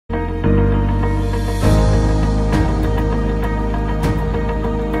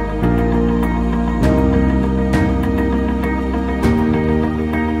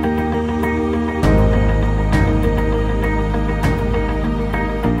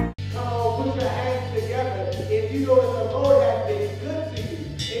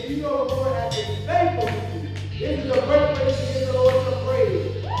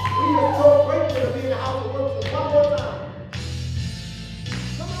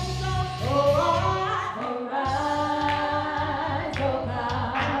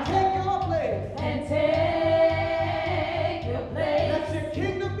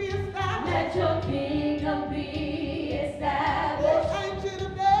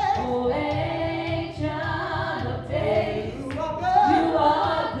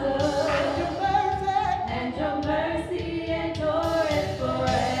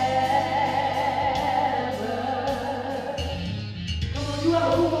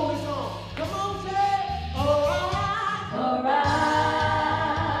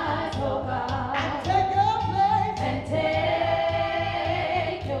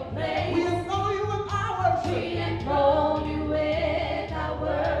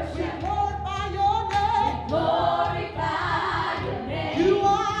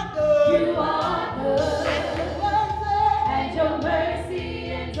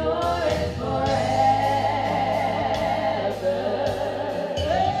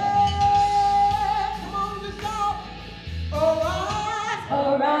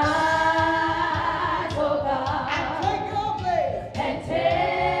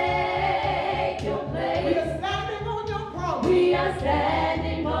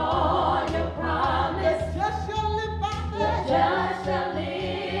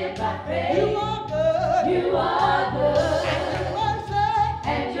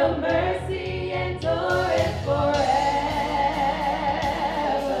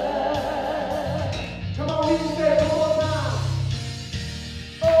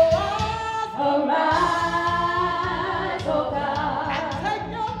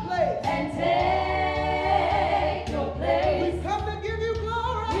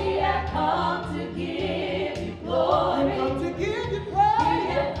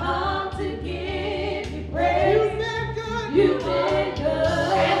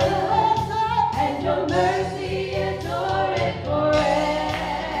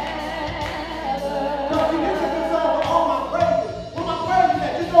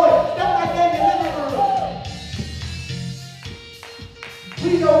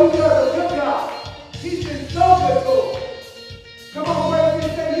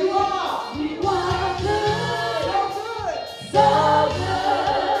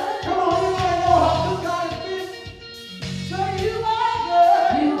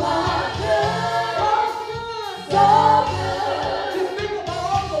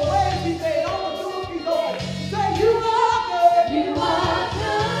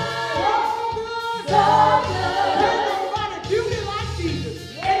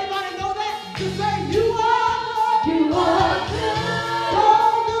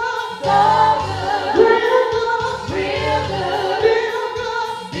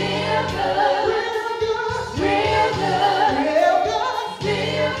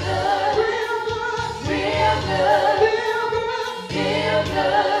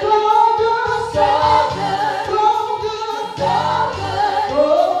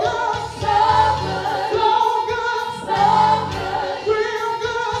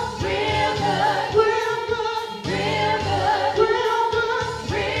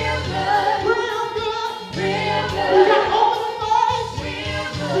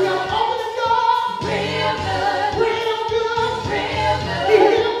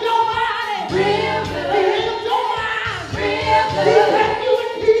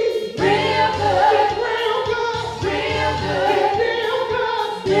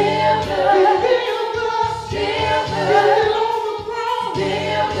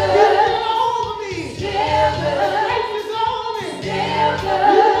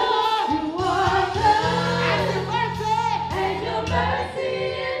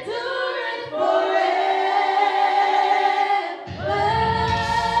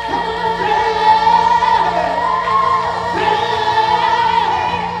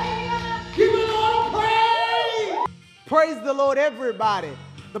Praise the Lord, everybody.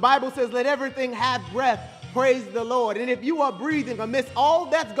 The Bible says, let everything have breath. Praise the Lord. And if you are breathing amidst all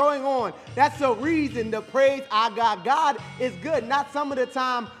that's going on, that's a reason to praise our God. God is good, not some of the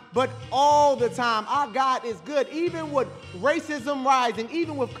time, but all the time. Our God is good. Even with racism rising,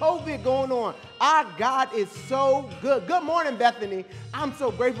 even with COVID going on, our God is so good. Good morning, Bethany. I'm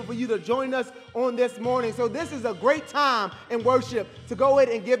so grateful for you to join us on this morning. So this is a great time in worship to go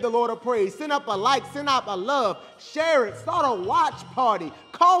ahead and give the Lord a praise. Send up a like, send out a love, share it, start a watch party,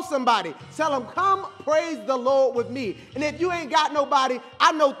 call somebody, tell them, come praise the Lord with me. And if you ain't got nobody,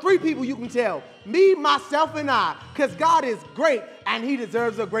 I know 3 people you can tell. Me, myself, and I, because God is great and he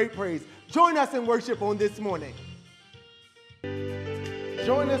deserves a great praise. Join us in worship on this morning.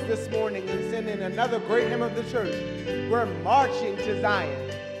 Join us this morning in singing another great hymn of the church. We're marching to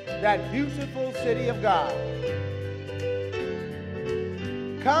Zion, that beautiful city of God.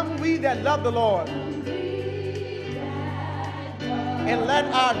 Come we that love the Lord, and let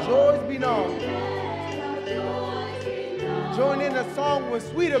our joys be known. Join in a song with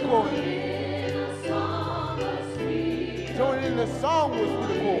sweet accord. Join in the song with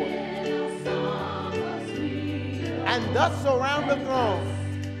sweet accord. And thus surround the throne.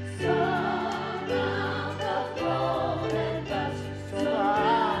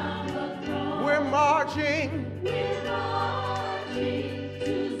 We're marching.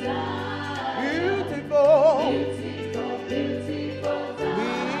 To Zion. Beautiful. We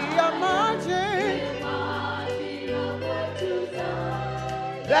are marching.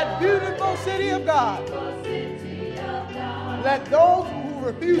 That beautiful city of God. Let those who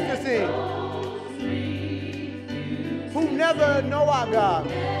refuse to sing, who never know our God,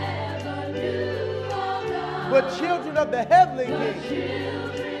 but children of the heavenly King,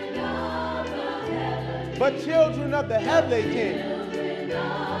 but children of the heavenly King,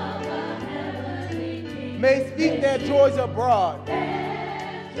 may speak their joys abroad,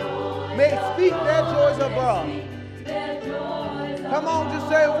 may speak their joys abroad. Come on, just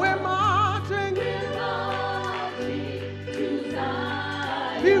say, we're marching,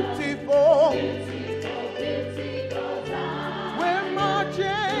 beautiful. We're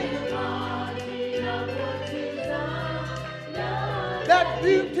marching. That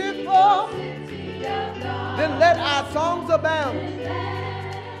beautiful. Then let our songs abound.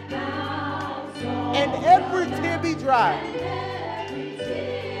 And every tear be dry.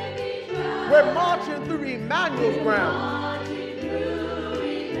 We're marching through Emmanuel's ground.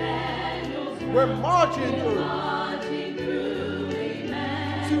 We're marching through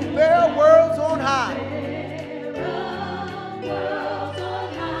to bear worlds on high.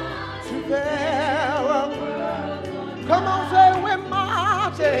 To bear worlds. Come on, say we're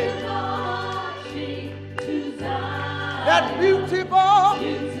marching. That beautiful.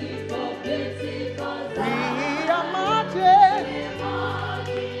 We are marching.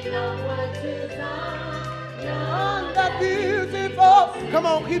 That beautiful. Come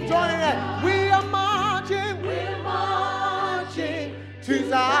on, keep joining that. We are marching. We're marching to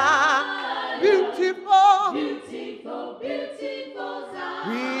Zion. Beautiful. Beautiful, beautiful Zion.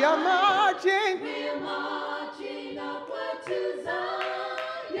 We are marching. We're marching upward to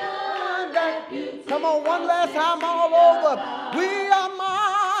Zion. That beautiful. Come on, one last time all over. We are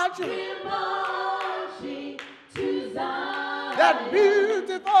marching. We're marching to Zion. That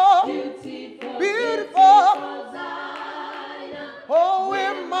beautiful. Beautiful, beautiful Zion. Oh,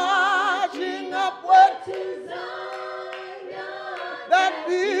 we're marching upward to Zion. That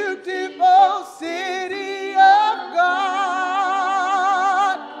beautiful city of God.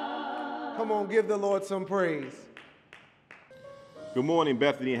 Come on, give the Lord some praise. Good morning,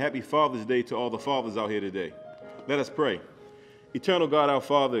 Bethany, and happy Father's Day to all the fathers out here today. Let us pray. Eternal God, our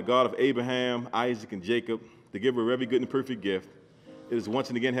Father, God of Abraham, Isaac, and Jacob, the giver of every good and perfect gift, it is once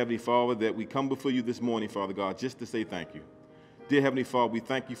and again, Heavenly Father, that we come before you this morning, Father God, just to say thank you. Dear Heavenly Father, we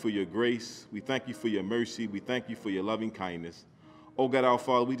thank you for your grace. We thank you for your mercy. We thank you for your loving kindness. Oh God, our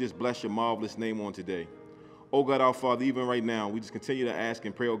Father, we just bless your marvelous name on today. Oh God, our Father, even right now, we just continue to ask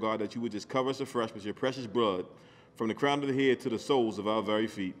and pray, oh God, that you would just cover us afresh with your precious blood from the crown of the head to the soles of our very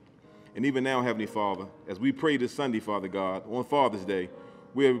feet. And even now, Heavenly Father, as we pray this Sunday, Father God, on Father's Day,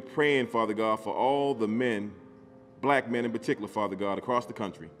 we're praying, Father God, for all the men, black men in particular, Father God, across the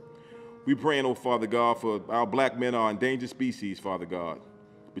country. We're praying, oh Father God, for our black men, our endangered species, Father God.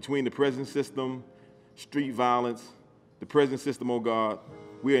 Between the prison system, street violence, the prison system, oh God,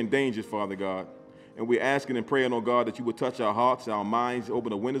 we're endangered, Father God. And we're asking and praying, oh God, that you would touch our hearts, our minds, open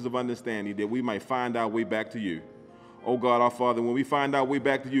the windows of understanding, that we might find our way back to you. Oh God, our Father, when we find our way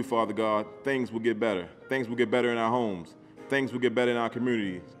back to you, Father God, things will get better. Things will get better in our homes. Things will get better in our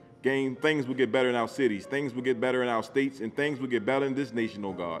communities. things will get better in our cities, things will get better in our states, and things will get better in this nation,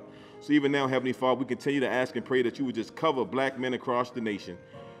 oh God. So even now, Heavenly Father, we continue to ask and pray that you would just cover black men across the nation.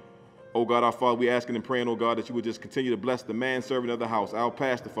 Oh God, our Father, we asking and praying, oh God, that you would just continue to bless the man servant of the house, our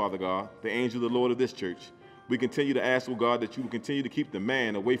pastor, Father God, the angel of the Lord of this church. We continue to ask, oh God, that you would continue to keep the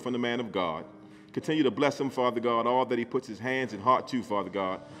man away from the man of God. Continue to bless him, Father God, all that he puts his hands and heart to, Father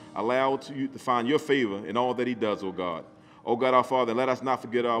God. Allow you to find your favor in all that he does, oh God. Oh God, our Father, let us not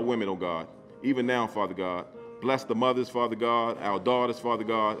forget our women, oh God. Even now, Father God, bless the mothers, Father God, our daughters, Father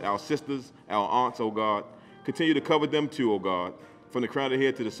God, our sisters, our aunts, oh God. Continue to cover them too, oh God, from the crown of their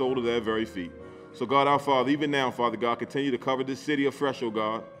head to the sole of their very feet. So God, our Father, even now, Father God, continue to cover this city afresh, oh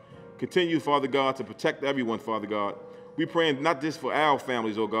God. Continue, Father God, to protect everyone, Father God. We're praying not just for our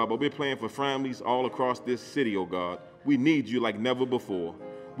families, oh God, but we're praying for families all across this city, oh God. We need you like never before.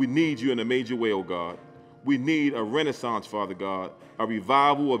 We need you in a major way, oh God. We need a renaissance, Father God, a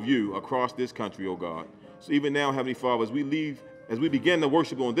revival of you across this country, oh God. So even now, Heavenly Father, as we begin to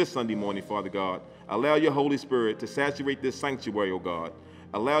worship on this Sunday morning, Father God, allow your Holy Spirit to saturate this sanctuary, oh God.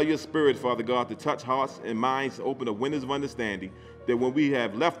 Allow your Spirit, Father God, to touch hearts and minds, to open the windows of understanding, that when we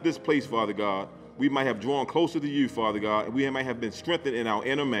have left this place, Father God, we might have drawn closer to you, Father God, and we might have been strengthened in our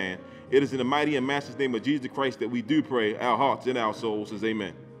inner man. It is in the mighty and master's name of Jesus Christ that we do pray. Our hearts and our souls says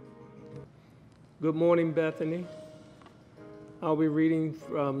amen. Good morning, Bethany. I'll be reading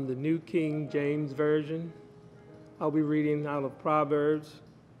from the New King James Version. I'll be reading out of Proverbs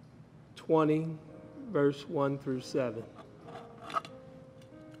 20, verse 1 through 7.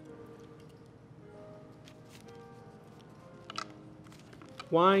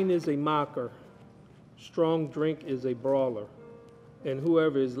 Wine is a mocker, strong drink is a brawler, and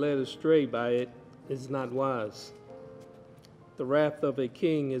whoever is led astray by it is not wise. The wrath of a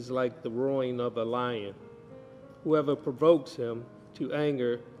king is like the roaring of a lion. Whoever provokes him to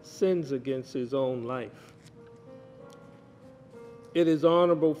anger sins against his own life. It is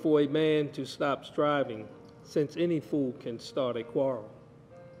honorable for a man to stop striving, since any fool can start a quarrel.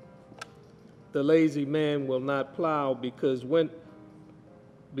 The lazy man will not plow because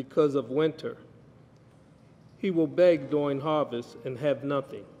of winter. He will beg during harvest and have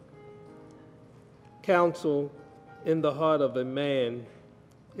nothing. Counsel in the heart of a man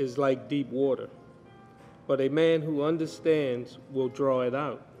is like deep water, but a man who understands will draw it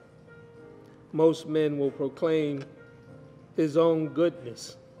out. Most men will proclaim his own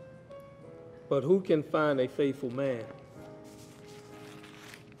goodness, but who can find a faithful man?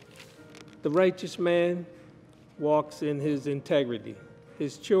 The righteous man walks in his integrity.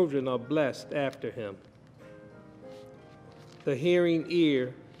 His children are blessed after him. The hearing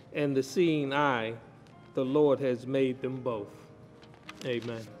ear and the seeing eye, the Lord has made them both.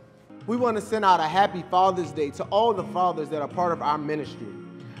 Amen. We want to send out a happy Father's Day to all the fathers that are part of our ministry.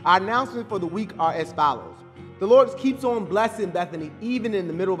 Our announcements for the week are as follows. The Lord keeps on blessing Bethany even in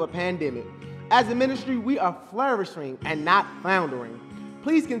the middle of a pandemic. As a ministry, we are flourishing and not floundering.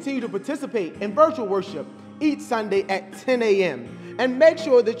 Please continue to participate in virtual worship each Sunday at 10 a.m. And make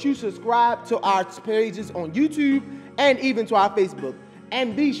sure that you subscribe to our pages on YouTube and even to our Facebook.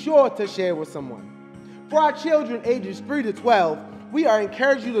 And be sure to share with someone. For our children ages 3 to 12, we are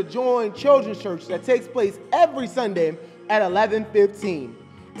encouraging you to join Children's Church that takes place every Sunday at 11:15.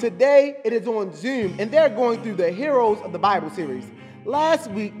 Today, it is on Zoom, and they're going through the Heroes of the Bible series.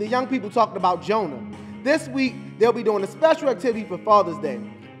 Last week, the young people talked about Jonah. This week, they'll be doing a special activity for Father's Day.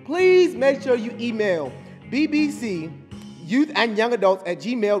 Please make sure you email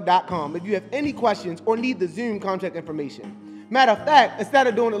bbcyouthandyoungadults@gmail.com if you have any questions or need the Zoom contact information. Matter of fact, instead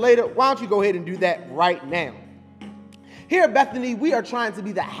of doing it later, why don't you go ahead and do that right now? Here at Bethany, we are trying to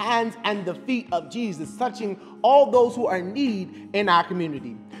be the hands and the feet of Jesus, touching all those who are in need in our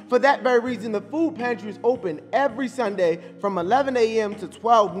community. For that very reason, the food pantry is open every Sunday from 11 a.m. to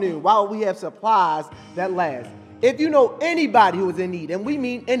 12 noon while we have supplies that last. If you know anybody who is in need, and we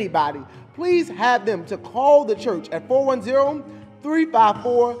mean anybody, please have them to call the church at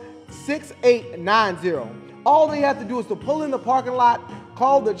 410-354-6890. All they have to do is to pull in the parking lot,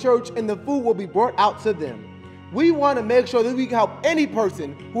 call the church, and the food will be brought out to them. We want to make sure that we can help any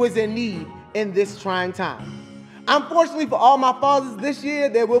person who is in need in this trying time. Unfortunately for all my fathers this year,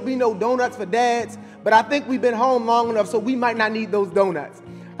 there will be no donuts for dads, but I think we've been home long enough so we might not need those donuts.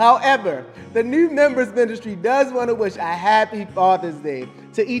 However, the new members ministry does want to wish a happy Father's Day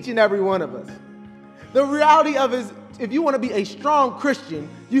to each and every one of us. The reality of it is, if you want to be a strong Christian,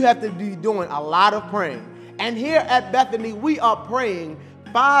 you have to be doing a lot of praying. And here at Bethany, we are praying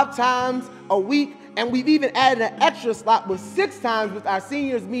 5 times a week, and we've even added an extra slot with 6 times with our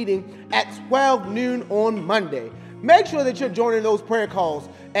seniors meeting at 12 noon on Monday. Make sure that you're joining those prayer calls.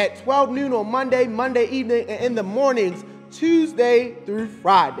 at 12 noon on Monday evening, and in the mornings, Tuesday through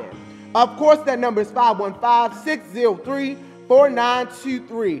Friday. Of course, that number is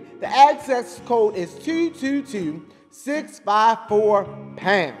 515-603-4923. The access code is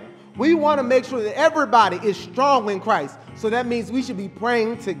 222-654-POUND. We want to make sure that everybody is strong in Christ. So that means we should be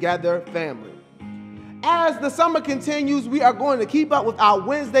praying together, family. As the summer continues, we are going to keep up with our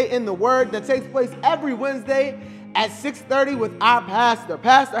Wednesday in the Word that takes place every Wednesday at 6:30 with our pastor.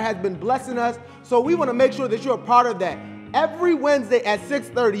 Pastor has been blessing us, so we want to make sure that you're a part of that. Every Wednesday at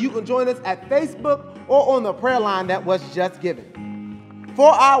 6:30, you can join us at Facebook or on the prayer line that was just given.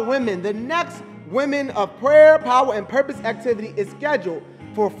 For our women, the next Women of Prayer, Power, and Purpose activity is scheduled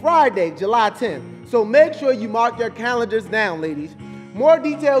for Friday, July 10th. So make sure you mark your calendars down, ladies. More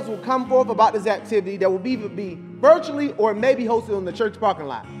details will come forth about this activity that will either be virtually or maybe hosted on the church parking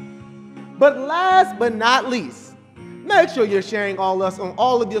lot. But last but not least, make sure you're sharing us on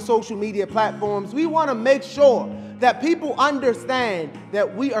all of your social media platforms. We want to make sure that people understand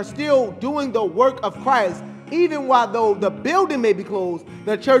that we are still doing the work of Christ. Even while the building may be closed,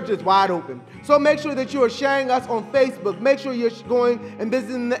 the church is wide open. So make sure that you are sharing us on Facebook. Make sure you're going and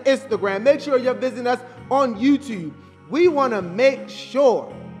visiting the Instagram. Make sure you're visiting us on YouTube. We want to make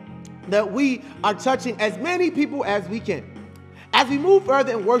sure that we are touching as many people as we can. As we move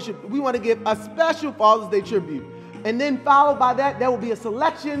further in worship, we want to give a special Father's Day tribute. And then followed by that, there will be a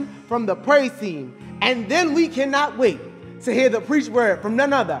selection from the praise team. And then we cannot wait to hear the preached word from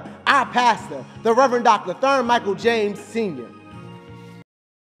none other, our pastor, the Reverend Dr. Thurman Michael James, Sr.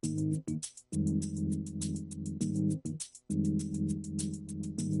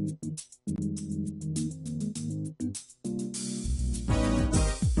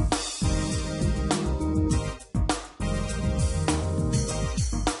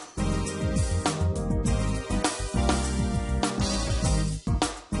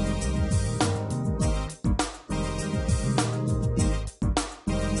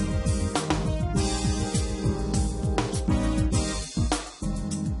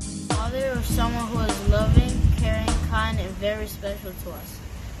 Someone who is loving, caring, kind, and very special to us.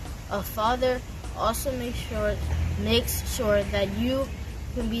 A father also makes sure that you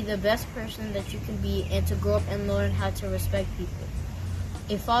can be the best person that you can be and to grow up and learn how to respect people.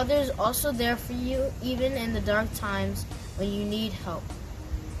 A father is also there for you even in the dark times when you need help.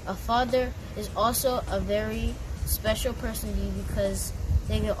 A father is also a very special person to you because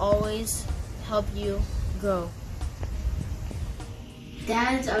they can always help you grow.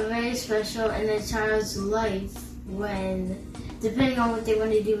 Dads are very special in a child's life when, depending on what they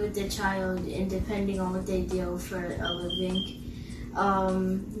want to do with the child and depending on what they do for a living,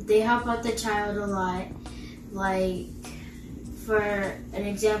 they help out the child a lot. Like, for an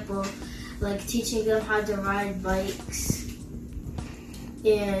example, like teaching them how to ride bikes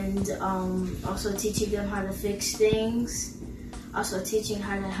and also teaching them how to fix things, also teaching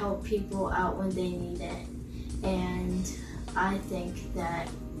how to help people out when they need it. And I think that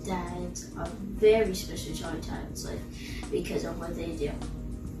dads are very special to our child's life because of what they do.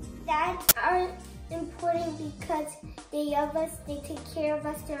 Dads are important because they love us, they take care of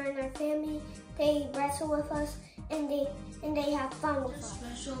us, they're in our family, they wrestle with us, and they have fun with us.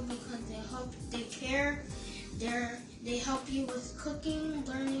 Special because they care, they help you with cooking,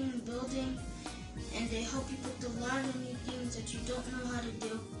 learning, building, and they help you with a lot of new things that you don't know how to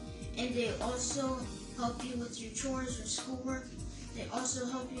do. And they also help you with your chores or schoolwork. They also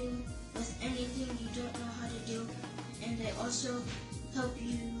help you with anything you don't know how to do. And they also help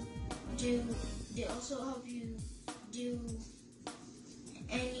you do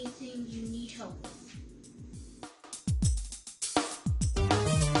anything you need help with.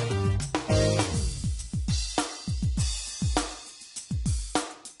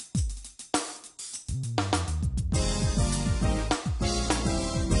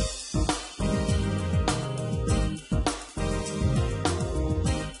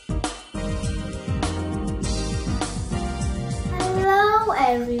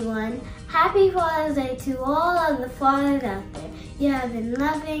 Everyone, happy Father's Day to all of the fathers out there. You have been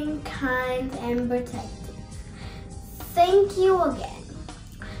loving, kind, and protective. Thank you again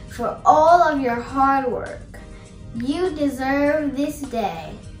for all of your hard work. You deserve this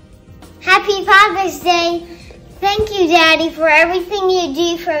day. Happy Father's Day. Thank you, Daddy, for everything you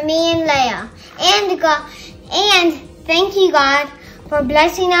do for me and Leah. And thank you, God, for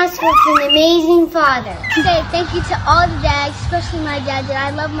blessing us with an amazing father. Okay, thank you to all the dads, especially my dad, that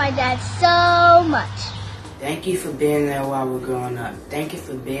I love my dad so much. Thank you for being there while we're growing up. Thank you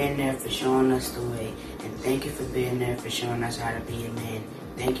for being there for showing us the way. And thank you for being there for showing us how to be a man.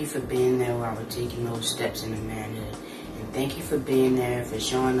 Thank you for being there while we're taking those steps into manhood. And thank you for being there, for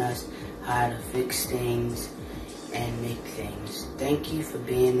showing us how to fix things and make things. Thank you for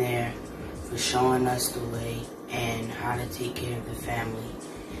being there, for showing us the way and how to take care of the family.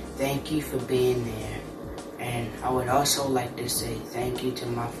 Thank you for being there. And I would also like to say thank you to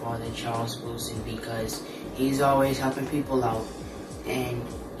my father, Charles Wilson, because he's always helping people out, and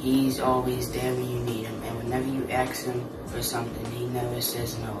he's always there when you need him. And whenever you ask him for something, he never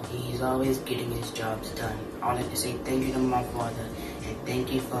says no. He's always getting his jobs done. I'd like to say thank you to my father, and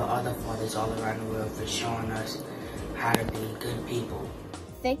thank you for other fathers all around the world for showing us how to be good people.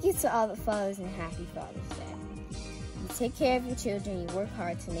 Thank you to all the fathers, and happy Father's Day. You take care of your children, you work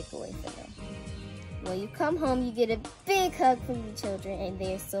hard to make a way for them. When you come home, you get a big hug from your children, and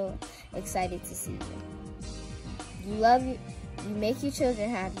they're so excited to see you. You make your children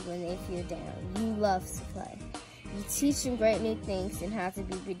happy when they feel down. You love to play. You teach them great new things and how to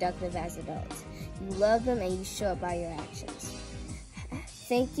be productive as adults. You love them and you show it by your actions.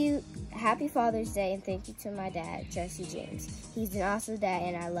 Thank you. Happy Father's Day, and thank you to my dad, Jesse James. He's an awesome dad,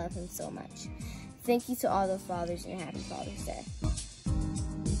 and I love him so much. Thank you to all the fathers, and happy Father's Day.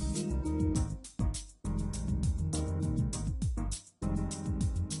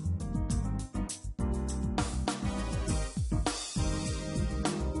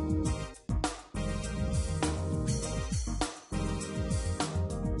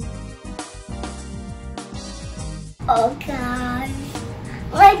 Oh gosh,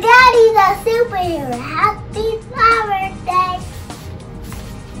 my daddy's a superhero. Happy Father's Day.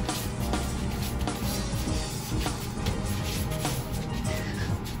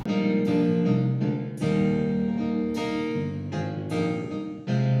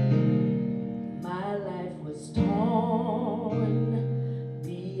 My life was torn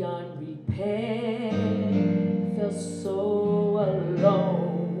beyond repair. Felt so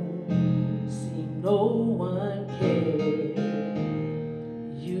alone. Seemed no one cared.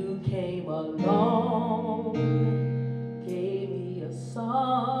 You came along, gave me a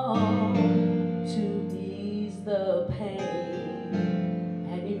song to ease the pain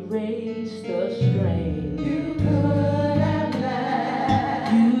and erase the strain. You could have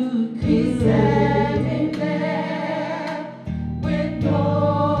left. You could standing there with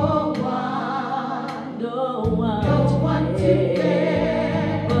no one to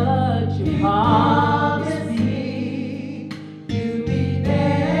care, but you promised me you'd be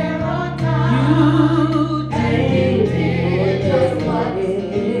there on time. You did just what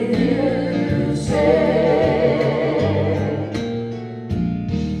you said.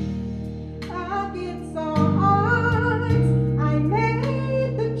 Against all odds, I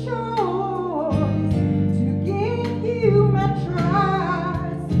made the choice to give you my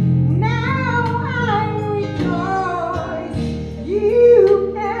trust. Now I rejoice.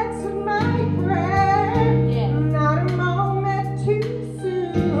 You answered my prayer. Not a moment too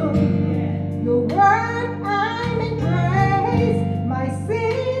soon. Your word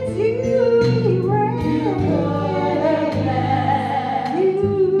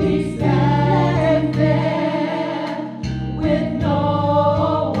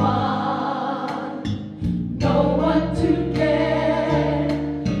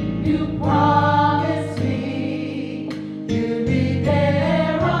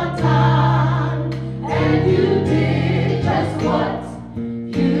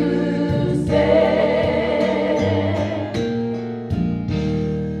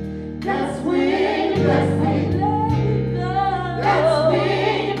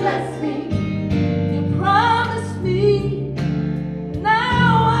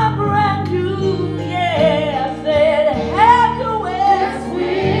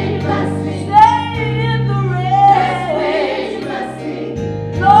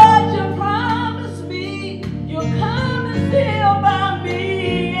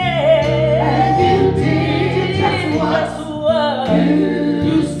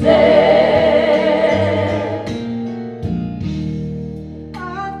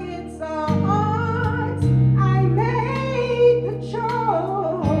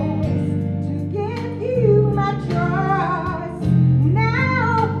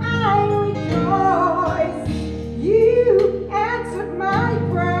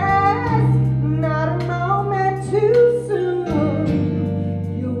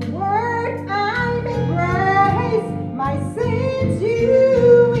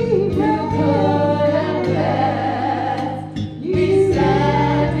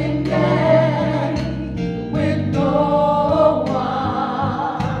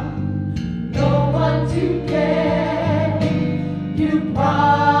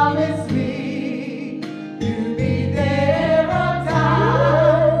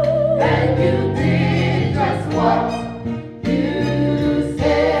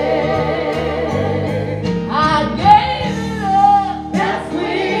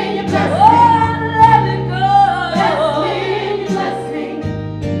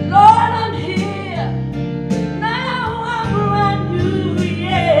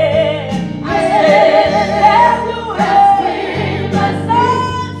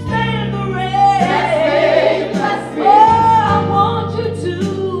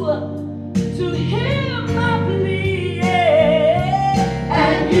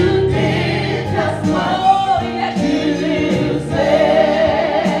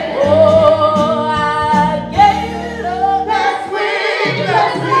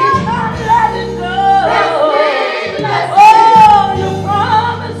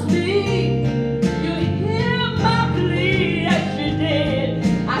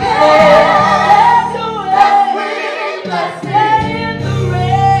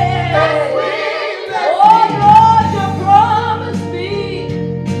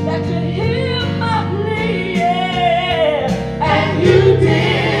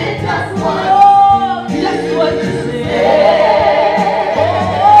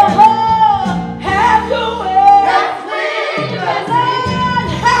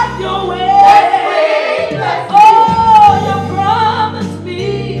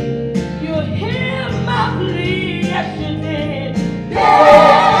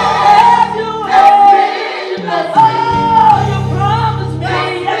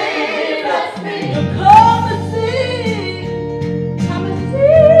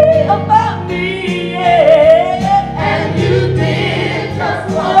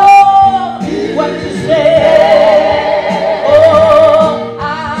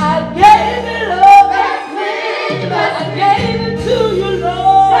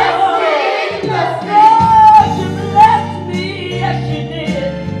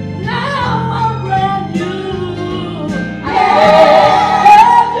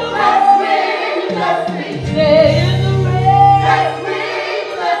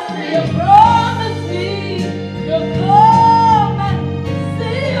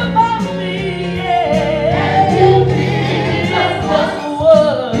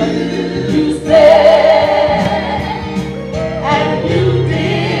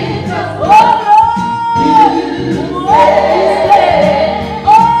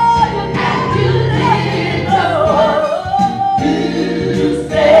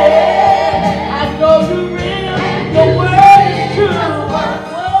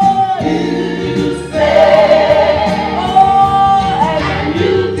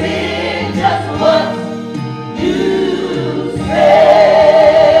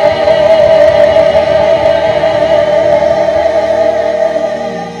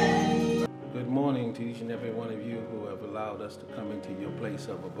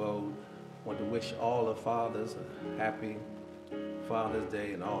Father's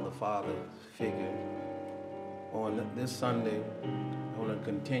Day and all the father figures. On this Sunday, I want to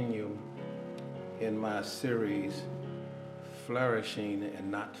continue in my series, Flourishing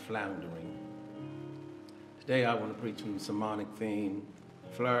and Not Floundering. Today I want to preach on the sermonic theme,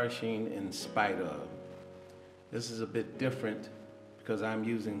 Flourishing in Spite of. This is a bit different because I'm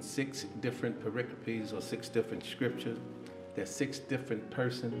using 6 different pericopes or 6 different scriptures. There's 6 different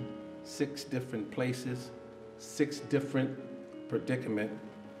persons, 6 different places, 6 different predicaments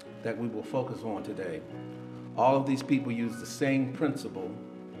that we will focus on today. All of these people use the same principle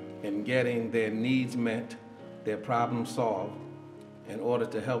in getting their needs met, their problems solved, in order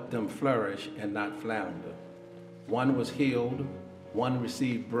to help them flourish and not flounder. One was healed, one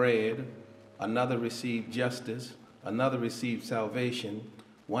received bread, another received justice, another received salvation,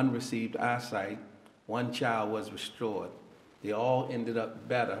 one received eyesight, one child was restored. They all ended up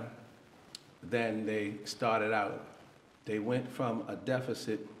better than they started out. They went from a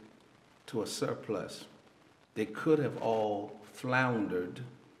deficit to a surplus. They could have all floundered,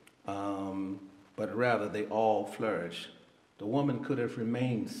 but rather they all flourished. The woman could have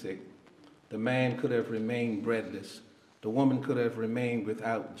remained sick. The man could have remained breadless. The woman could have remained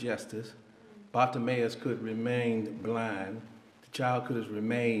without justice. Bartimaeus could remain blind. The child could have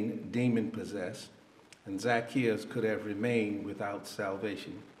remained demon-possessed. And Zacchaeus could have remained without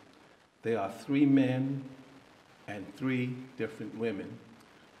salvation. There are 3 men and 3 different women.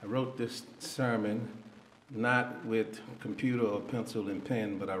 I wrote this sermon not with computer or pencil and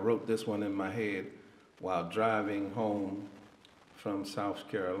pen, but I wrote this one in my head while driving home from South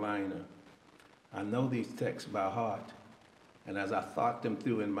Carolina. I know these texts by heart, and as I thought them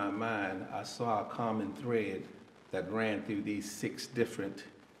through in my mind, I saw a common thread that ran through these 6 different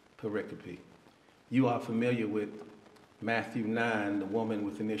pericope. You are familiar with Matthew 9, the woman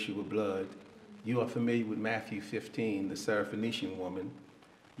with an issue of blood. You are familiar with Matthew 15, the Syrophoenician woman.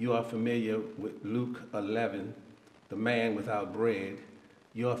 You are familiar with Luke 11, the man without bread.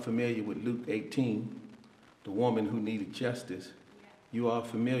 You are familiar with Luke 18, the woman who needed justice. You are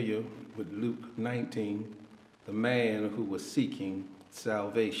familiar with Luke 19, the man who was seeking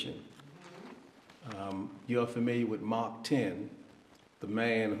salvation. You are familiar with Mark 10, the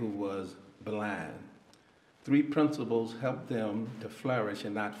man who was blind. 3 principles help them to flourish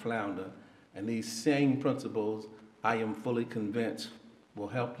and not flounder. And these same principles, I am fully convinced, will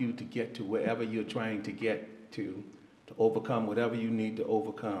help you to get to wherever you're trying to get to overcome whatever you need to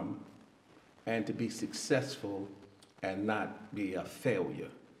overcome, and to be successful and not be a failure.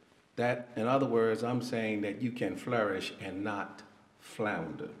 That, in other words, I'm saying that you can flourish and not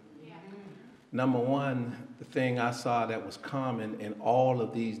flounder. Yeah. Number one, the thing I saw that was common in all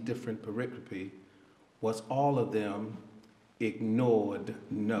of these different pericope was all of them ignored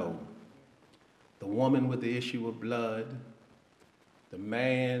no. The woman with the issue of blood, the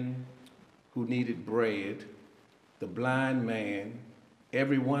man who needed bread, the blind man,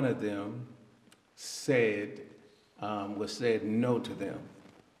 every one of them said no to them.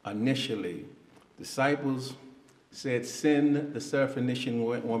 Initially, disciples said, send the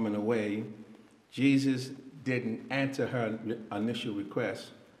Syrophoenician woman away. Jesus didn't answer her initial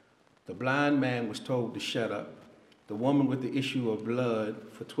request. The blind man was told to shut up. The woman with the issue of blood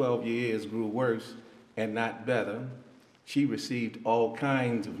for 12 years grew worse and not better. She received all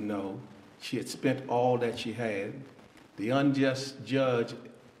kinds of no. She had spent all that she had. The unjust judge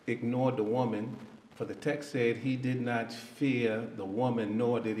ignored the woman, for the text said he did not fear the woman,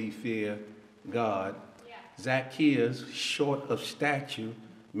 nor did he fear God. Yeah. Zacchaeus, short of stature,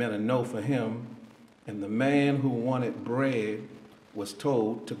 meant a no for him, and the man who wanted bread was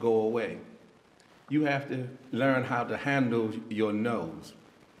told to go away. You have to learn how to handle your no's,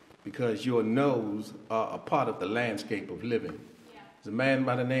 because your no's are a part of the landscape of living. Yeah. There's a man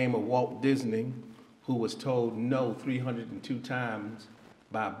by the name of Walt Disney who was told no 302 times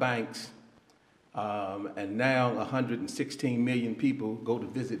by banks, and now 116 million people go to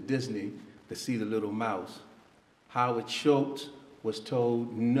visit Disney to see the little mouse. Howard Schultz was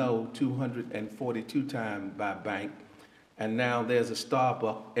told no 242 times by bank, and now there's a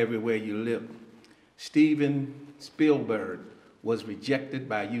Starbucks everywhere you live. Steven Spielberg was rejected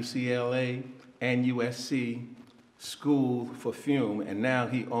by UCLA and USC School for Film, and now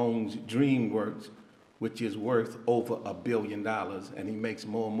he owns DreamWorks, which is worth over $1 billion, and he makes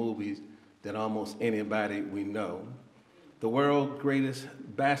more movies than almost anybody we know. The world's greatest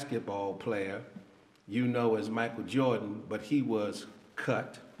basketball player, you know, as Michael Jordan, but he was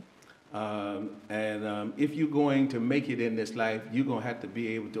cut. If you're going to make it in this life, you're going to have to be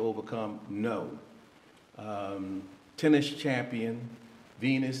able to overcome no. Tennis champion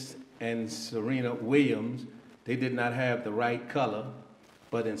Venus and Serena Williams, they did not have the right color,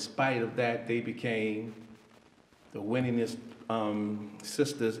 But in spite of that, they became the winningest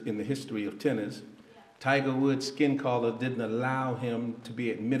sisters in the history of tennis. Tiger Woods' skin color didn't allow him to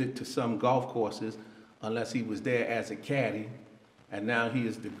be admitted to some golf courses unless he was there as a caddy. And now he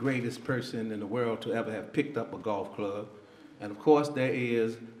is the greatest person in the world to ever have picked up a golf club. And of course, there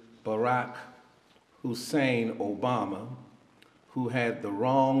is Barack Hussein Obama, who had the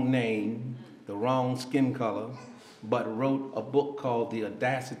wrong name, the wrong skin color, but wrote a book called The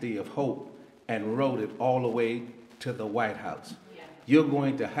Audacity of Hope and wrote it all the way to the White House. Yeah. You're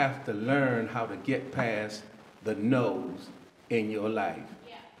going to have to learn how to get past the no's in your life.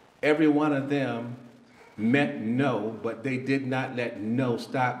 Yeah. Every one of them meant no, but they did not let no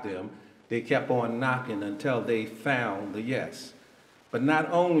stop them. They kept on knocking until they found the yes. But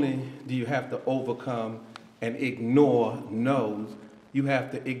not only do you have to overcome and ignore no's, you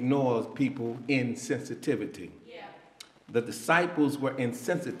have to ignore people's insensitivity. Yeah. The disciples were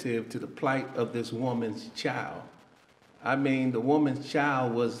insensitive to the plight of this woman's child. I mean, the woman's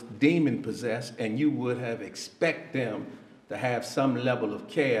child was demon-possessed, and you would have expected them to have some level of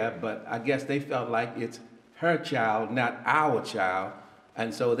care, but I guess they felt like it's her child, not our child,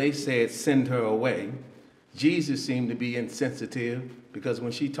 and so they said, send her away. Jesus seemed to be insensitive because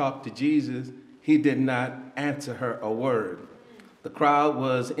when she talked to Jesus, he did not answer her a word. The crowd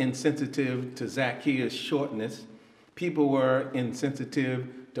was insensitive to Zacchaeus' shortness. People were insensitive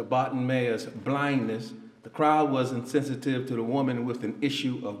to Bartimaeus' blindness. The crowd was insensitive to the woman with an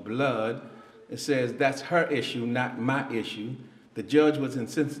issue of blood. It says that's her issue, not my issue. The judge was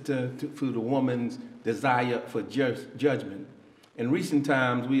insensitive to the woman's desire for judgment. In recent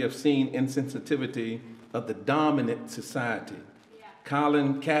times, we have seen insensitivity of the dominant society. Yeah.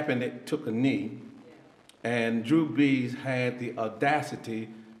 Colin Kaepernick took a knee, and Drew Brees had the audacity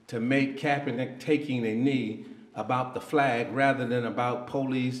to make Kaepernick taking a knee about the flag rather than about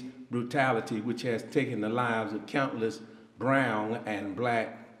police brutality, which has taken the lives of countless brown and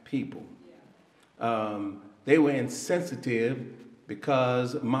black people. They were insensitive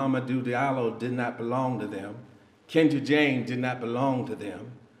because Mamadou Diallo did not belong to them. Kendra James did not belong to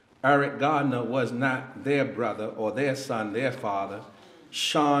them. Eric Gardner was not their brother or their son, their father.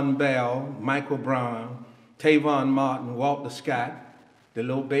 Sean Bell, Michael Brown, Tavon Martin, Walter Scott, the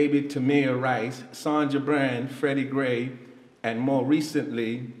little baby Tamir Rice, Sandra Brand, Freddie Gray, and more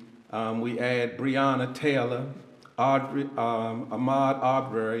recently, we add Breonna Taylor, Ahmaud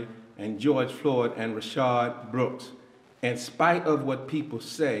Arbery, and George Floyd and Rashad Brooks. In spite of what people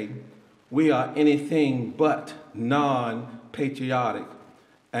say, we are anything but non-patriotic,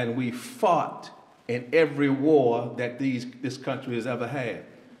 and we fought in every war that this country has ever had.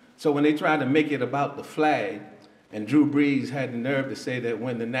 So when they tried to make it about the flag, and Drew Brees had the nerve to say that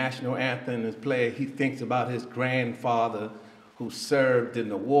when the national anthem is played, he thinks about his grandfather who served in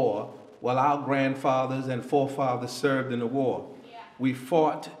the war. Well, our grandfathers and forefathers served in the war. Yeah. We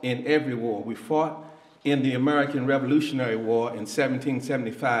fought in every war. We fought in the American Revolutionary War in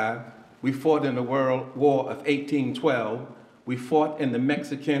 1775. We fought in the World War of 1812. We fought in the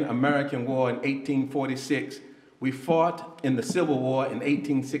Mexican-American War in 1846. We fought in the Civil War in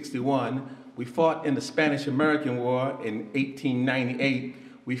 1861. We fought in the Spanish-American War in 1898.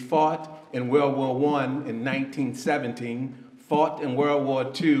 We fought in World War I in 1917. Fought in World War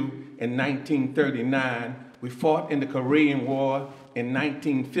II in 1939. We fought in the Korean War in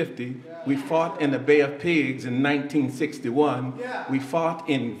 1950. We fought in the Bay of Pigs in 1961. We fought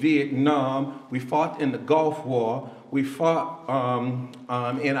in Vietnam. We fought in the Gulf War. We fought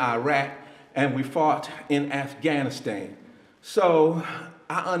in Iraq, and we fought in Afghanistan. So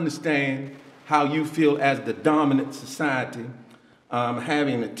I understand how you feel as the dominant society,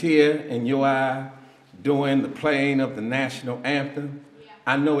 having a tear in your eye during the playing of the national anthem.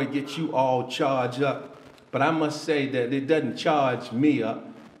 I know it gets you all charged up, but I must say that it doesn't charge me up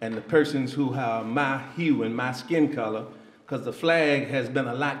and the persons who have my hue and my skin color, because the flag has been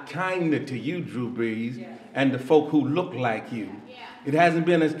a lot kinder to you, Drew Brees, and the folk who look like you. It hasn't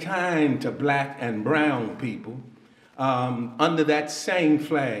been as kind to black and brown people. Under that same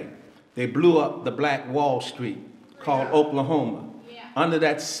flag, they blew up the Black Wall Street, called Oklahoma. Under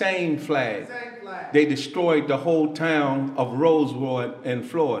that same flag, they destroyed the whole town of Rosewood in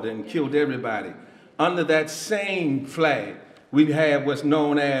Florida and killed everybody. Under that same flag, we have what's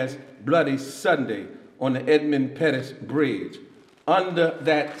known as Bloody Sunday on the Edmund Pettus Bridge. Under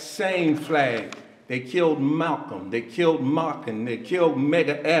that same flag, they killed Malcolm, they killed Martin, they killed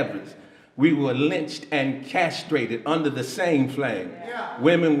Medgar Evers. We were lynched and castrated under the same flag.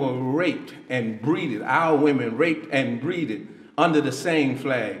 Women were raped and breeded. Our women raped and breeded under the same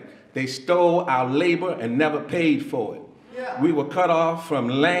flag. They stole our labor and never paid for it. We were cut off from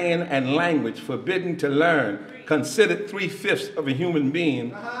land and language, forbidden to learn, considered 3/5 of a human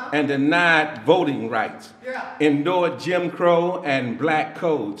being, and denied voting rights. Endured Jim Crow and black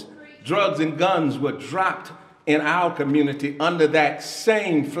codes. Drugs and guns were dropped in our community under that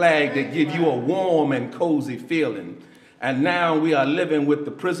same flag that give you a warm and cozy feeling. And now we are living with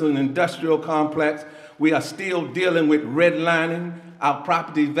the prison industrial complex. We are still dealing with redlining. Our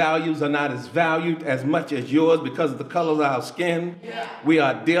property values are not as valued as much as yours because of the color of our skin. We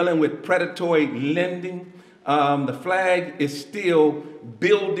are dealing with predatory lending. The flag is still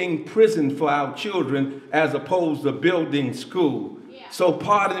building prison for our children as opposed to building school. So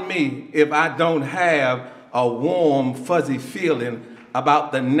pardon me if I don't have a warm, fuzzy feeling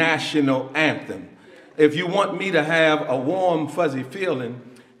about the national anthem. If you want me to have a warm, fuzzy feeling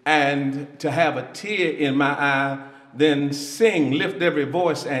and to have a tear in my eye, then sing, lift every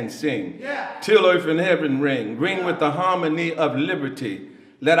voice and sing. Till earth and heaven ring, ring with the harmony of liberty.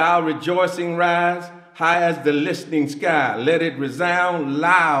 Let our rejoicing rise high as the listening sky. Let it resound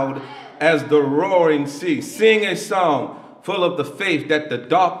loud as the roaring sea. Sing a song full of the faith that the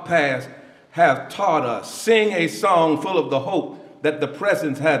dark past have taught us. Sing a song full of the hope that the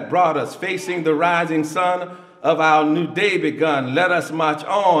presence had brought us. Facing the rising sun of our new day begun. Let us march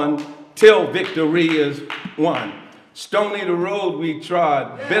on till victory is won. Stony the road we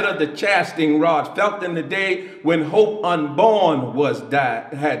trod, bitter the chastening rod, felt in the day when hope unborn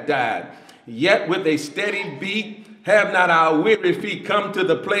had died. Yet with a steady beat, have not our weary feet come to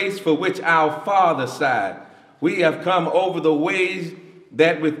the place for which our Father sighed. We have come over the ways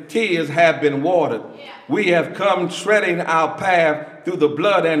that with tears have been watered. We have come treading our path through the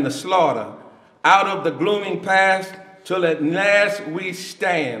blood and the slaughter. Out of the glooming past till at last we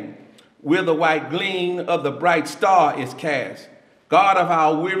stand, where the white gleam of the bright star is cast. God of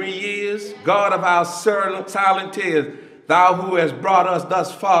our weary years, God of our silent tears, thou who hast brought us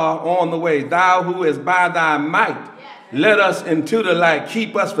thus far on the way, thou who is by thy might, let us into the light,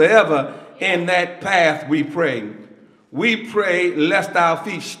 keep us forever in that path we pray. We pray lest our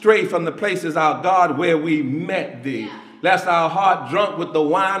feet stray from the places, our God, where we met thee. Lest our heart drunk with the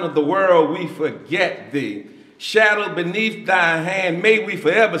wine of the world, we forget thee. Shadowed beneath thy hand, may we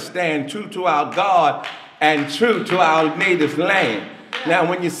forever stand true to our God and true to our native land. Now,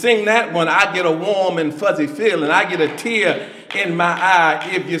 when you sing that one, I get a warm and fuzzy feeling. I get a tear in my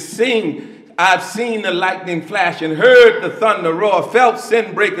eye. If you sing, I've seen the lightning flash and heard the thunder roar, felt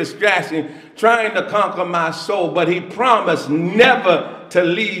sin breakers crashing, trying to conquer my soul, but he promised never to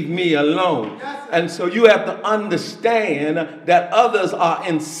leave me alone. And so you have to understand that others are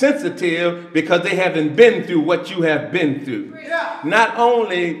insensitive because they haven't been through what you have been through. Not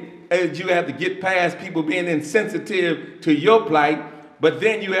only as you have to get past people being insensitive to your plight, but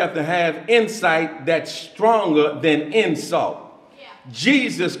then you have to have insight that's stronger than insult.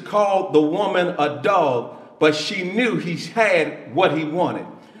 Jesus called the woman a dog, but she knew he had what he wanted,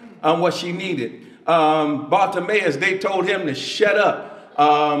 what she needed. Bartimaeus, they told him to shut up.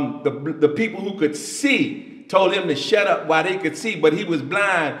 The people who could see told him to shut up while they could see, but he was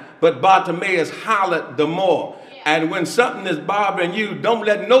blind. But Bartimaeus hollered the more. And when something is bothering you, don't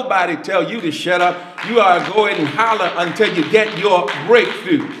let nobody tell you to shut up. You ought to go ahead and holler until you get your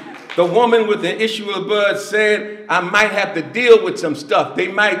breakthrough. The woman with the issue of blood said, I might have to deal with some stuff. They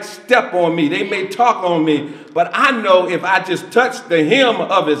might step on me. They may talk on me. But I know if I just touch the hem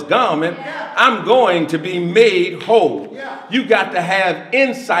of his garment, I'm going to be made whole. You got to have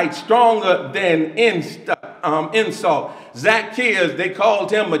insight stronger than insult. Zacchaeus, they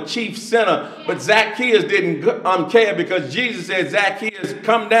called him a chief sinner, but Zacchaeus didn't care because Jesus said, Zacchaeus,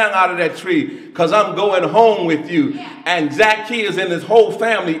 come down out of that tree because I'm going home with you. And Zacchaeus and his whole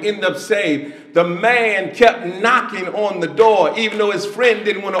family ended up saved. The man kept knocking on the door, even though his friend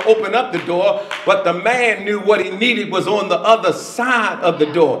didn't want to open up the door, but the man knew what he needed was on the other side of the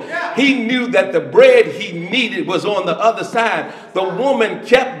door. He knew that the bread he needed was on the other side. The woman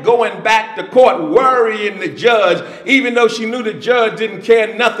kept going back to court, worrying the judge, even though she knew the judge didn't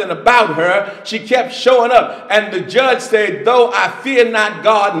care nothing about her. She kept showing up, and the judge said, though I fear not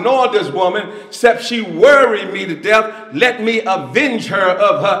God nor this woman, except she worried me to death, let me avenge her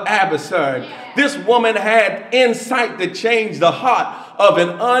of her adversary. This woman had insight to change the heart of an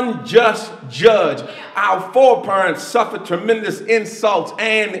unjust judge. Our foreparents suffered tremendous insults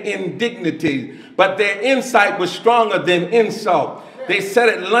and indignities, but their insight was stronger than insult. They sat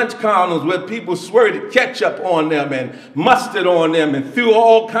at lunch counters where people squirted ketchup on them and mustard on them and threw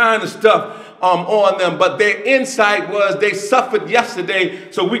all kinds of stuff on them, but their insight was they suffered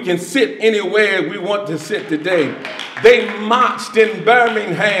yesterday so we can sit anywhere we want to sit today. They marched in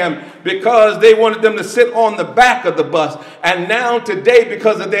Birmingham because they wanted them to sit on the back of the bus. And now today,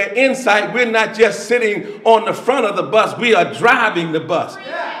 because of their insight, we're not just sitting on the front of the bus, we are driving the bus.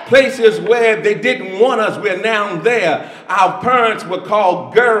 Places where they didn't want us, we're now there. Our parents were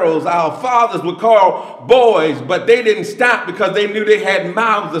called girls, our fathers were called boys, but they didn't stop because they knew they had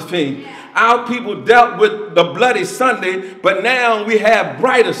mouths to feed. Our people dealt with the bloody Sunday, but now we have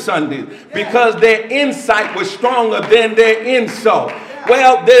brighter Sundays because their insight was stronger than their insult.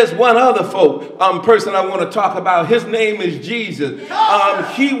 Well, there's one other person I want to talk about. His name is Jesus.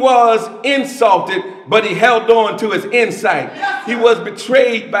 He was insulted, but he held on to his insight. He was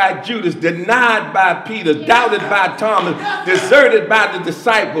betrayed by Judas, denied by Peter, doubted by Thomas, deserted by the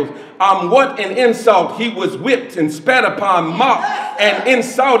disciples. What an insult. He was whipped and spat upon, mocked and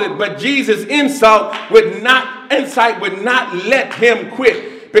insulted, but Jesus' insight would not let him quit.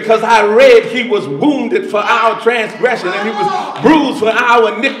 Because I read he was wounded for our transgression and he was bruised for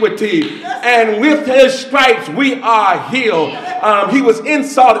our iniquity. And with his stripes we are healed. He was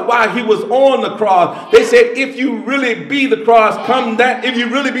insulted while he was on the cross. They said, if you really be the cross, come down. If you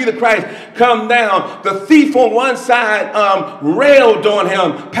really be the Christ, come down. The thief on one side railed on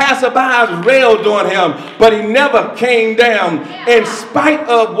him. Passerbys railed on him. But he never came down. In spite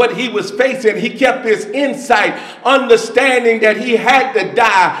of what he was facing, he kept his insight, understanding that he had to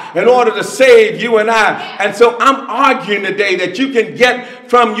die in order to save you and I. And so I'm arguing today that you can get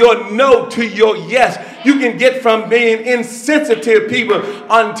from your no to your yes. You can get from being insensitive people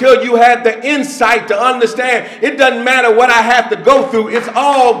until you have the insight to understand it doesn't matter what I have to go through. It's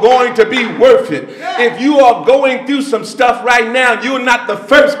all going to be worth it. If you are going through some stuff right now, you're not the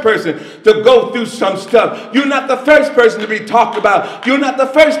first person to go through some stuff. You're not the first person to be talked about. You're not the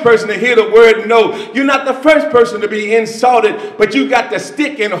first person to hear the word no. You're not the first person to be insulted, but you got to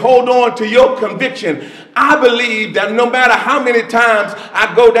stick and hold on to your conviction. I believe that no matter how many times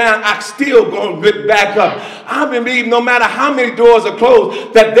I go down, I'm still going to get back up. I believe no matter how many doors are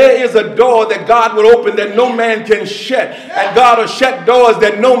closed, that there is a door that God will open that no man can shut. And God will shut doors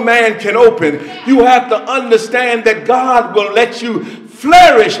that no man can open. You have to understand that God will let you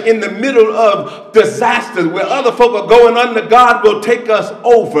flourish in the middle of disasters where other folk are going under. God will take us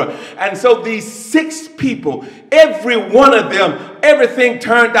over. And so these 6 people, every one of them, everything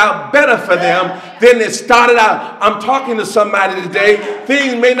turned out better for them than it started out. I'm talking to somebody today.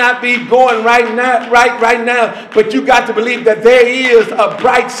 Things may not be going right now, but you got to believe that there is a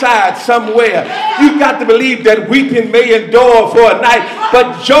bright side somewhere. You got to believe that weeping may endure for a night,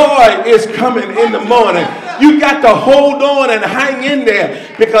 but joy is coming in the morning. You got to hold on and hang in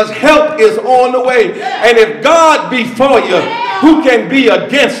there because help is on the way. And if God be for you, who can be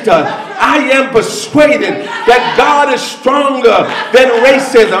against us? I am persuaded that God is stronger than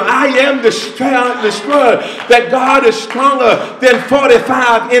racism. I am destroyed that God is stronger than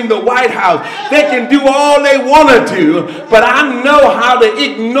 45 in the White House. They can do all they want to do, but I know how to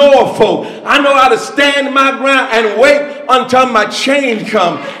ignore folk. I know how to stand my ground and wait until my change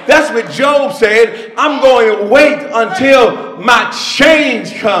comes. That's what Job said. I'm going to wait until my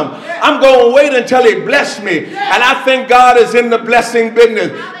change comes. I'm going to wait until he bless me. And I think God is in the blessing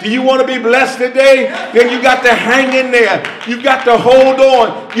business. Do you want to be blessed today? Then you got to hang in there. You got to hold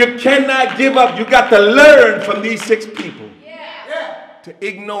on. You cannot give up. You got to learn from these 6 people. To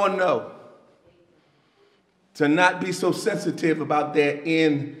ignore no. To not be so sensitive about their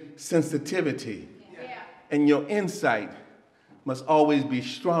insensitivity. And your insight must always be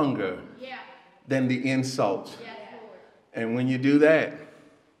stronger than the insult. And when you do that,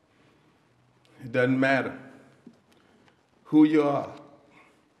 it doesn't matter who you are,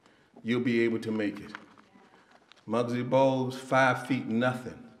 you'll be able to make it. Muggsy Bogues, 5 feet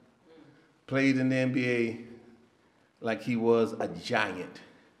nothing, played in the NBA like he was a giant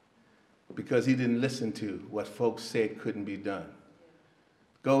because he didn't listen to what folks said couldn't be done.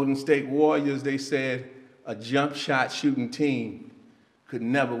 Golden State Warriors, they said a jump shot shooting team could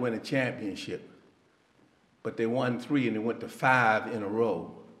never win a championship. But they won 3 and they went to 5 in a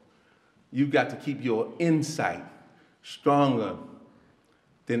row. You've got to keep your insight stronger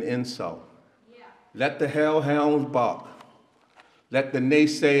than insult. Let the hellhounds bark. Let the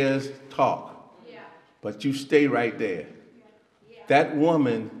naysayers talk. But you stay right there. That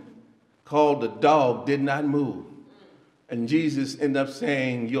woman called the dog did not move. And Jesus ended up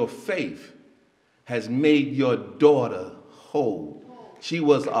saying, your faith has made your daughter whole. She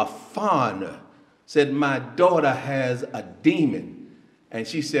was a foreigner. Said, my daughter has a demon. And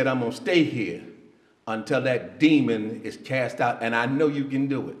she said, I'm going to stay here until that demon is cast out. And I know you can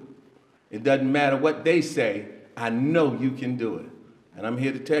do it. It doesn't matter what they say. I know you can do it. And I'm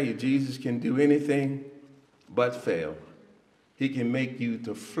here to tell you, Jesus can do anything but fail. He can make you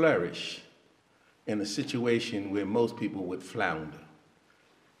to flourish in a situation where most people would flounder.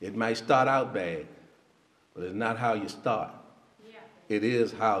 It might start out bad, but it's not how you start. Yeah. It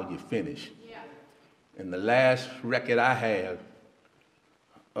is how you finish. Yeah. And the last record I have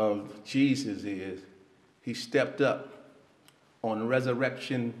of Jesus is he stepped up on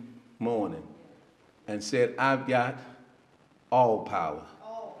resurrection morning and said, I've got all power.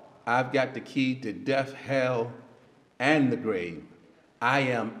 I've got the key to death, hell, and the grave. I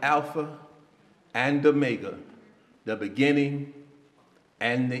am Alpha and Omega, the beginning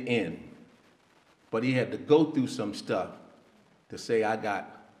and the end. But he had to go through some stuff to say, I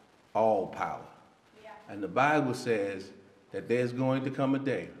got all power. Yeah. And the Bible says that there's going to come a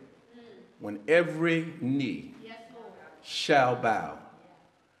day when every knee shall bow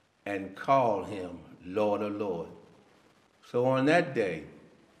and call him Lord of Lords. So on that day,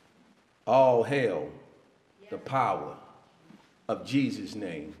 all hail the power of Jesus'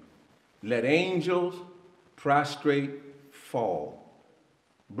 name. Let angels prostrate fall.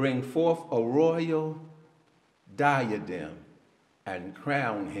 Bring forth a royal diadem and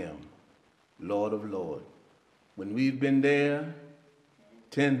crown him Lord of Lords. When we've been there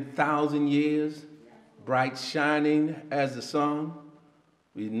 10,000 years, bright shining as the sun,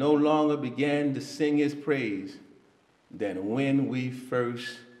 we no longer began to sing his praise than when we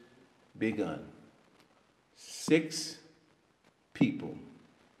first begun. 6 people,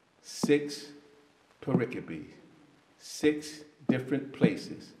 6 pericopes, 6 different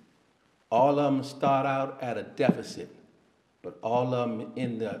places. All of them start out at a deficit, but all of them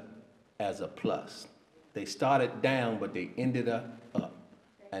end up as a plus. They started down, but they ended up.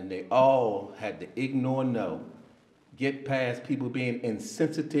 And they all had to ignore no, get past people being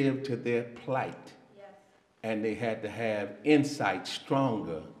insensitive to their plight. Yes. And they had to have insight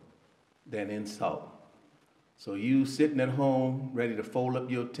stronger than insult. So you sitting at home ready to fold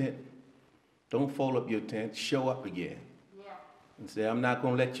up your tent, don't fold up your tent, show up again. Yeah. And say, I'm not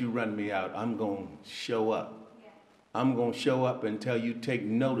going to let you run me out. I'm going to show up. Yeah. I'm going to show up until you take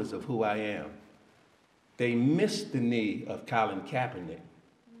notice of who I am. They missed the knee of Colin Kaepernick.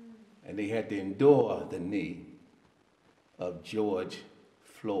 And they had to endure the knee of George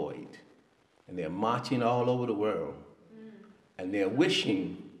Floyd. And they're marching all over the world. And they're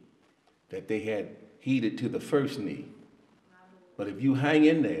wishing that they had heeded to the first knee. But if you hang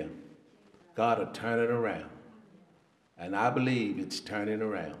in there, God will turn it around. And I believe it's turning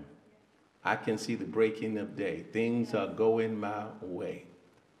around. I can see the breaking of day. Things are going my way.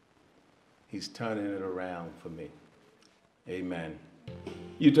 He's turning it around for me. Amen.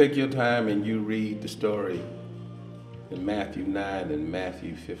 You take your time and you read the story in Matthew 9 and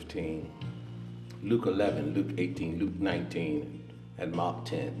Matthew 15, Luke 11, Luke 18, Luke 19, and Mark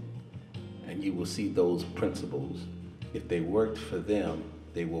 10. And you will see those principles. If they worked for them,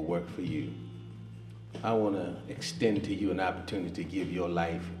 they will work for you. I want to extend to you an opportunity to give your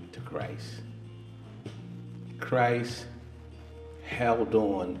life to Christ. Christ held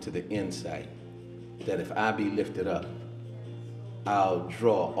on to the insight that if I be lifted up, I'll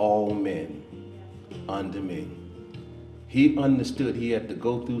draw all men unto me. He understood he had to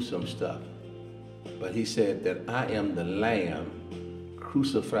go through some stuff, but he said that I am the Lamb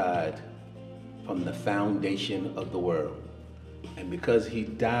crucified from the foundation of the world. And because he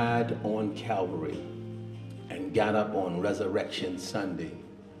died on Calvary and got up on Resurrection Sunday,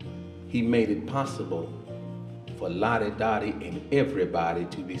 he made it possible for Lottie Dottie and everybody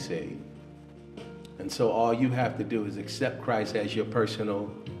to be saved. And so all you have to do is accept Christ as your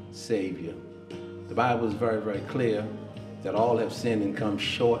personal Savior. The Bible is very, very clear that all have sinned and come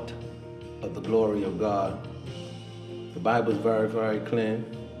short of the glory of God. The Bible is very, very clear.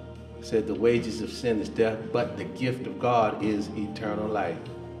 It said the wages of sin is death, but the gift of God is eternal life.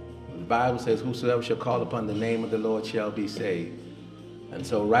 The Bible says whosoever shall call upon the name of the Lord shall be saved. And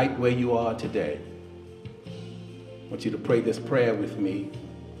so right where you are today, I want you to pray this prayer with me,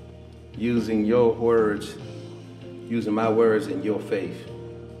 using your words, using my words in your faith.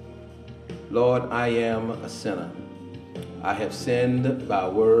 Lord, I am a sinner. I have sinned by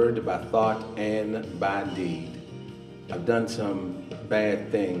word, by thought, and by deed. I've done some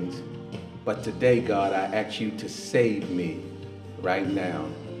bad things, but today, God, I ask you to save me right now.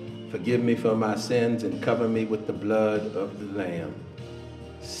 Forgive me for my sins and cover me with the blood of the Lamb.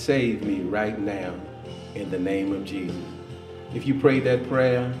 Save me right now in the name of Jesus. If you prayed that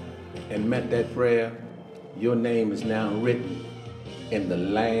prayer and meant that prayer, your name is now written in the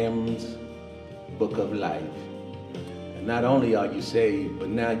Lamb's book of life. And not only are you saved, but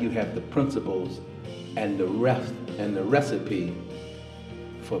now you have the principles and the recipe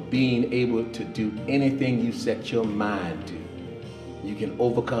for being able to do anything you set your mind to. You can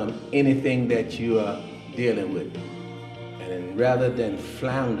overcome anything that you are dealing with. And then rather than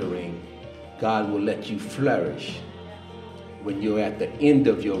floundering, God will let you flourish when you're at the end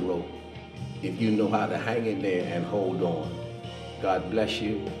of your rope, if you know how to hang in there and hold on. God bless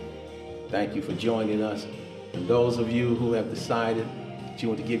you. Thank you for joining us. And those of you who have decided that you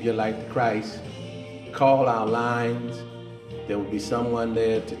want to give your life to Christ, call our lines. There will be someone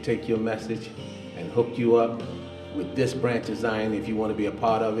there to take your message and hook you up with this branch of Zion if you want to be a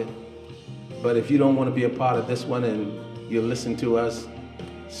part of it. But if you don't want to be a part of this one and you're listening to us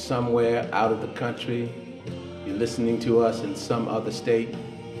somewhere out of the country, you're listening to us in some other state,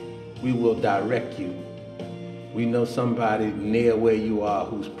 we will direct you. We know somebody near where you are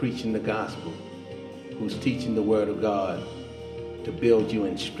who's preaching the gospel, who's teaching the word of God to build you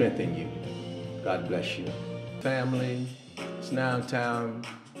and strengthen you. God bless you. Family, it's now time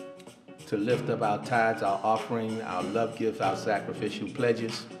to lift up our tithes, our offering, our love gifts, our sacrificial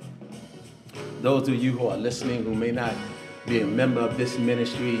pledges. Those of you who are listening who may not be a member of this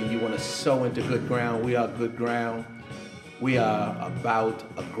ministry and you want to sow into good ground, we are good ground. We are about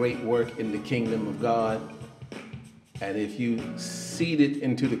a great work in the kingdom of God. And if you seed it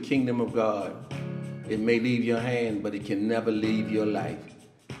into the kingdom of God, it may leave your hand, but it can never leave your life.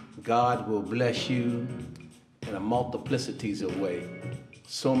 God will bless you in a multiplicities of ways.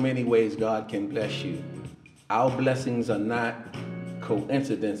 So many ways God can bless you. Our blessings are not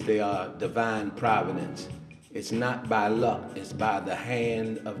coincidence, they are divine providence. It's not by luck, it's by the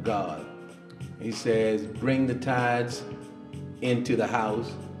hand of God. He says, bring the tithes into the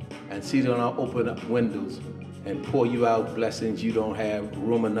house and see them open up windows and pour you out blessings you don't have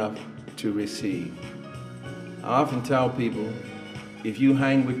room enough to receive. I often tell people, if you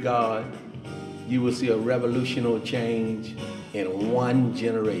hang with God, you will see a revolutionary change in one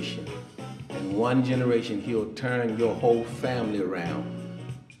generation. In one generation, he'll turn your whole family around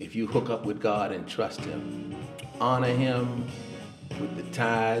if you hook up with God and trust him. Honor him with the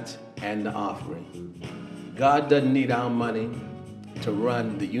tithes and the offering. God doesn't need our money to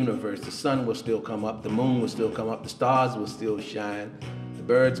run the universe. The sun will still come up, the moon will still come up, the stars will still shine, the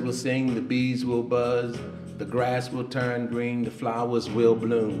birds will sing, the bees will buzz, the grass will turn green, the flowers will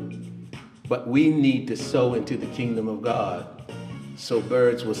bloom. But we need to sow into the kingdom of God so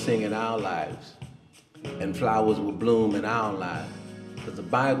birds will sing in our lives and flowers will bloom in our lives. Because the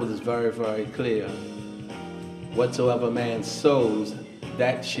Bible is very, very clear. Whatsoever man sows,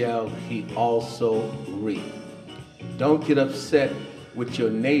 that shall he also reap. Don't get upset with your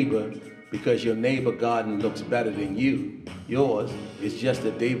neighbor because your neighbor garden looks better than you. Yours is just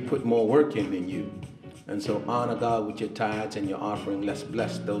that they put more work in than you. And so honor God with your tithes and your offering. Let's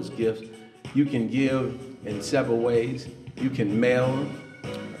bless those gifts. You can give in several ways. You can mail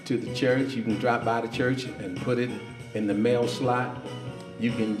to the church. You can drop by the church and put it in the mail slot.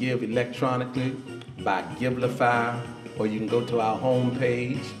 You can give electronically by Givelify, or you can go to our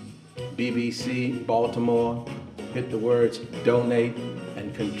homepage, BBC, Baltimore, hit the words donate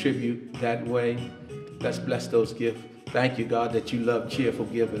and contribute that way. Let's bless those gifts. Thank you, God, that you love cheerful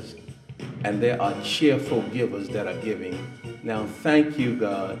givers. And there are cheerful givers that are giving. Now, thank you,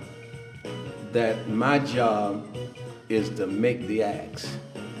 God, that my job is to make the acts.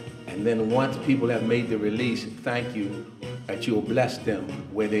 And then once people have made the release, thank you that you'll bless them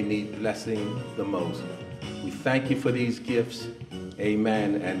where they need blessing the most. We thank you for these gifts.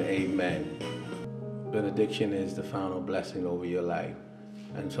 Amen and amen. Benediction is the final blessing over your life.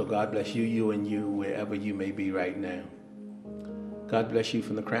 And so God bless you, you and you, wherever you may be right now. God bless you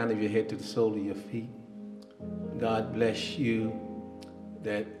from the crown of your head to the sole of your feet. God bless you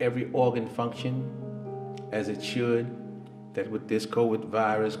that every organ function as it should, that with this COVID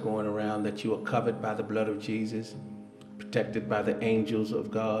virus going around, that you are covered by the blood of Jesus, protected by the angels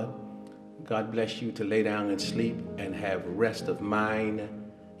of God. God bless you to lay down and sleep and have rest of mind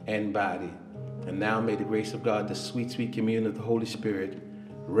and body. And now may the grace of God, the sweet, sweet communion of the Holy Spirit,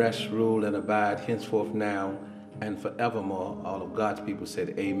 rest, rule, and abide henceforth now and forevermore. All of God's people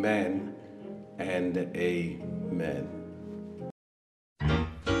said amen and amen.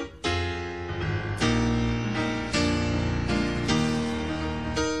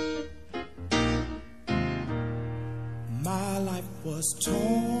 My life was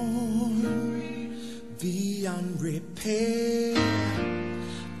torn beyond repair.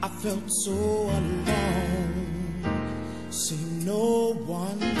 I felt so alone, seemed no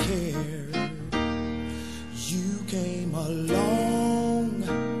one cared. You came along,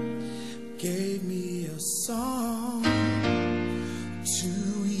 gave me a song. to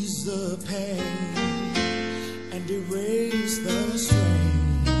ease the pain and erase the strain.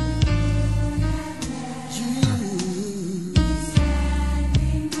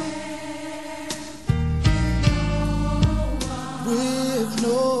 With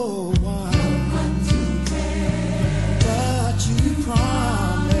no